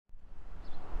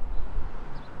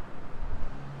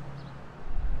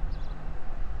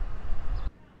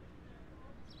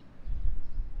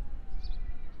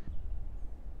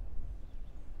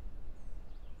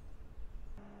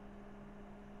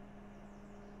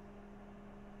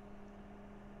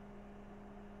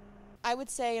I would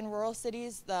say in rural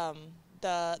cities,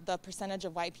 the percentage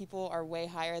of white people are way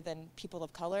higher than people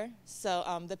of color.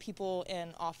 So the people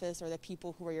in office or the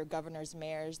people who are your governors,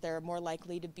 mayors, they're more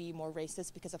likely to be more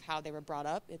racist because of how they were brought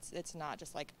up. It's not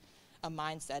just like a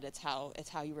mindset, it's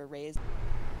how you were raised.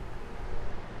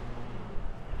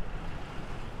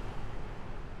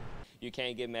 You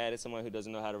can't get mad at someone who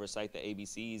doesn't know how to recite the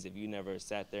ABCs if you never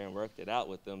sat there and worked it out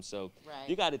with them. So Right.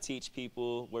 You got to teach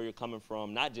people where you're coming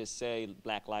from, not just say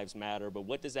Black Lives Matter, but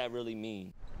what does that really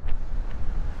mean?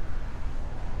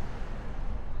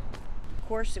 Of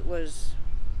course, it was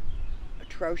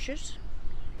atrocious,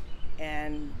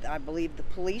 and I believe the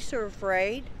police are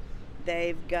afraid.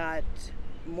 They've got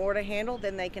more to handle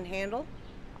than they can handle.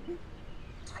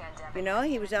 You know,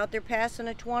 he was out there passing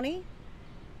a 20.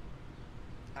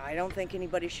 I don't think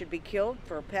anybody should be killed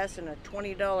for passing a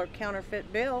 $20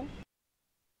 counterfeit bill.